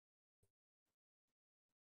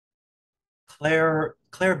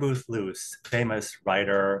Claire Booth Luce, famous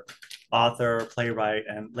writer, author, playwright,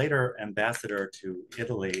 and later ambassador to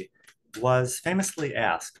Italy, was famously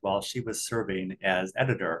asked while she was serving as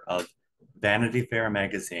editor of Vanity Fair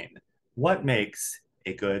magazine, what makes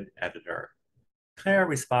a good editor? Claire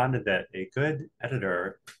responded that a good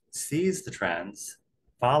editor sees the trends,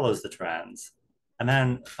 follows the trends, and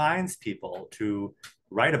then finds people to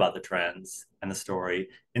write about the trends and the story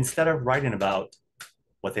instead of writing about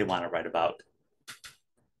what they want to write about.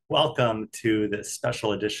 Welcome to this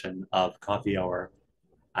special edition of Coffee Hour.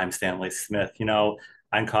 I'm Stanley Smith.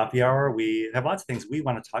 On Coffee Hour, we have lots of things we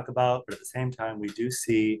want to talk about, but at the same time, we do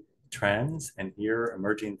see trends and hear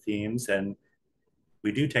emerging themes, and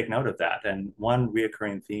we do take note of that. And one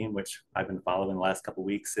reoccurring theme, which I've been following the last couple of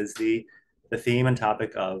weeks, is the theme and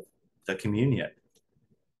topic of the communion.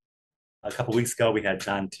 A couple of weeks ago, we had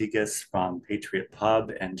John Tigas from Patriot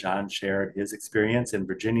Pub, and John shared his experience in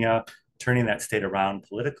Virginia, turning that state around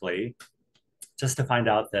politically, just to find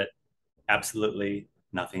out that absolutely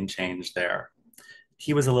nothing changed there.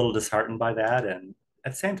 He was a little disheartened by that, and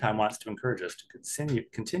at the same time wants to encourage us to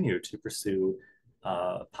continue to pursue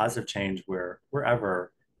positive change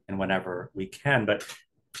wherever and whenever we can. But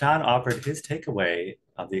John offered his takeaway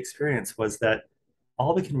of the experience was that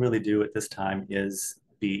all we can really do at this time is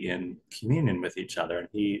be in communion with each other. And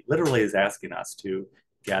he literally is asking us to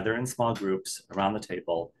gather in small groups around the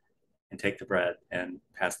table and take the bread and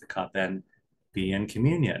pass the cup and be in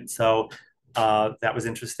communion. So that was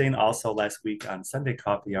interesting. Also, last week on Sunday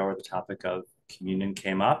Coffee Hour, the topic of communion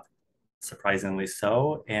came up, surprisingly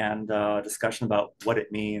so, and discussion about what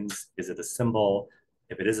it means. Is it a symbol?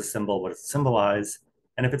 If it is a symbol, what does it symbolize?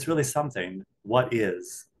 And if it's really something, what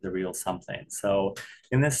is the real something? So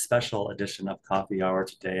in this special edition of Coffee Hour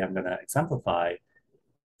today, I'm going to exemplify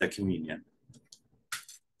the communion.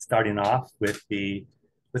 Starting off with the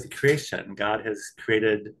creation. God has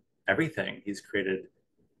created everything. He's created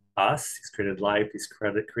us, he's created life, he's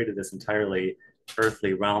created this entirely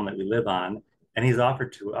earthly realm that we live on, and he's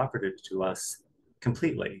offered it to us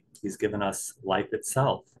completely. He's given us life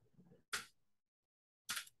itself.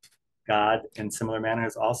 God, in similar manner,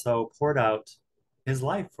 has also poured out his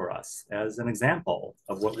life for us as an example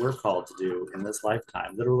of what we're called to do in this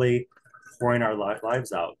lifetime, literally pouring our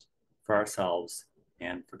lives out for ourselves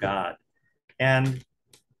and for God. And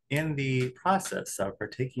in the process of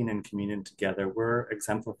partaking in communion together, we're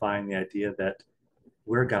exemplifying the idea that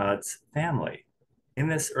we're God's family. In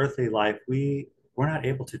this earthly life, we're not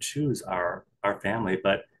able to choose our family,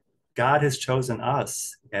 but God has chosen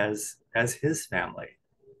us as his family.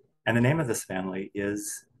 And the name of this family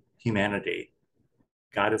is humanity.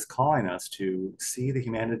 God is calling us to see the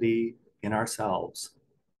humanity in ourselves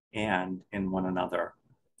and in one another.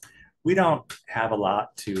 We don't have a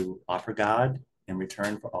lot to offer God in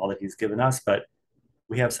return for all that he's given us, but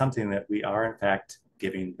we have something that we are in fact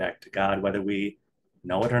giving back to God, whether we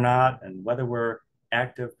know it or not, and whether we're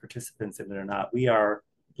active participants in it or not. We are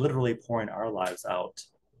literally pouring our lives out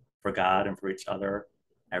for God and for each other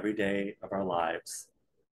every day of our lives.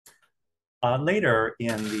 Later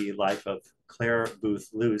in the life of Claire Booth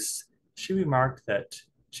Luce, she remarked that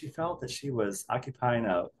she felt that she was occupying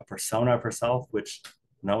a persona of herself which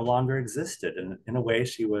no longer existed. And in a way,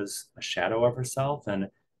 she was a shadow of herself and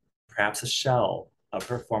perhaps a shell of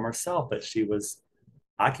her former self, but she was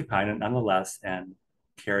occupying it nonetheless and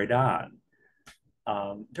carried on.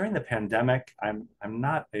 During the pandemic, I'm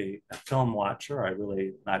not a film watcher. I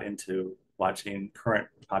really not into watching current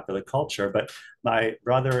popular culture, but my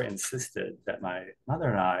brother insisted that my mother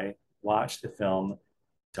and I watch the film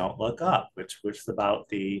Don't Look Up, which is about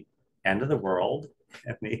the end of the world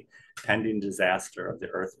and the pending disaster of the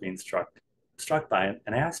Earth being struck by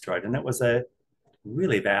an asteroid. And it was a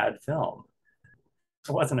really bad film.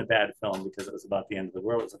 It wasn't a bad film because it was about the end of the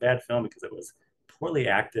world. It was a bad film because it was poorly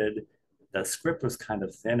acted. The script was kind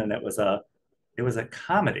of thin, and it was a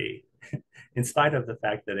comedy, in spite of the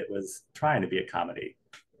fact that it was trying to be a comedy.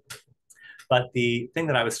 But the thing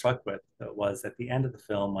that I was struck with was at the end of the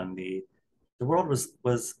film, when the world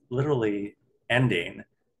was literally ending.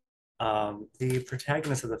 The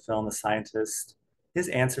protagonist of the film, the scientist, his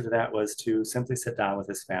answer to that was to simply sit down with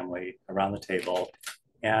his family around the table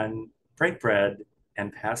and break bread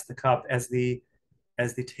and pass the cup as the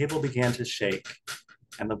table began to shake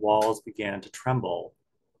and the walls began to tremble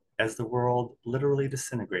as the world literally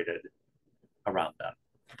disintegrated around them.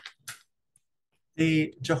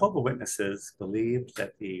 The Jehovah Witnesses believed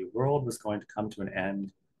that the world was going to come to an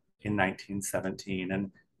end in 1917.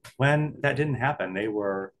 And when that didn't happen, they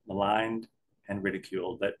were maligned and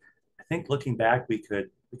ridiculed. But I think looking back, we could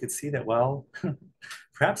see that, well,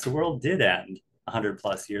 perhaps the world did end 100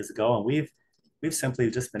 plus years ago, and we've we've simply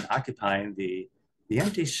just been occupying the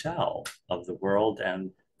empty shell of the world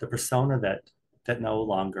and the persona that no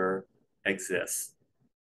longer exists.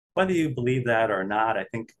 Whether you believe that or not, I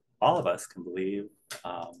think all of us can believe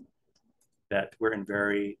um, that we're in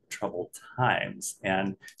very troubled times.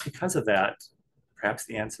 And because of that, perhaps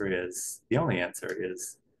the only answer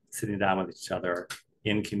is sitting down with each other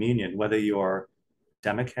in communion, whether you're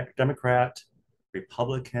Democrat,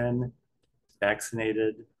 Republican,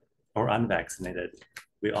 vaccinated, or unvaccinated.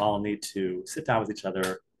 We all need to sit down with each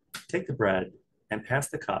other, take the bread, and pass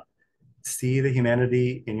the cup. See the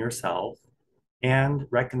humanity in yourself and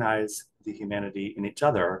recognize the humanity in each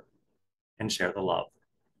other and share the love.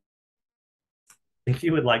 If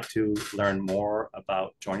you would like to learn more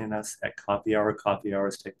about joining us at Coffee Hour, coffee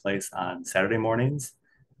hours take place on Saturday mornings,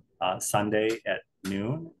 Sunday at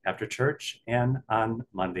noon after church, and on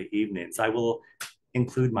Monday evenings. I will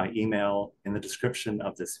include my email in the description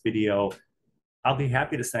of this video. I'll be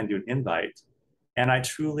happy to send you an invite, and I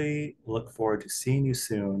truly look forward to seeing you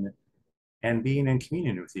soon and being in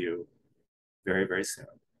communion with you very, very soon.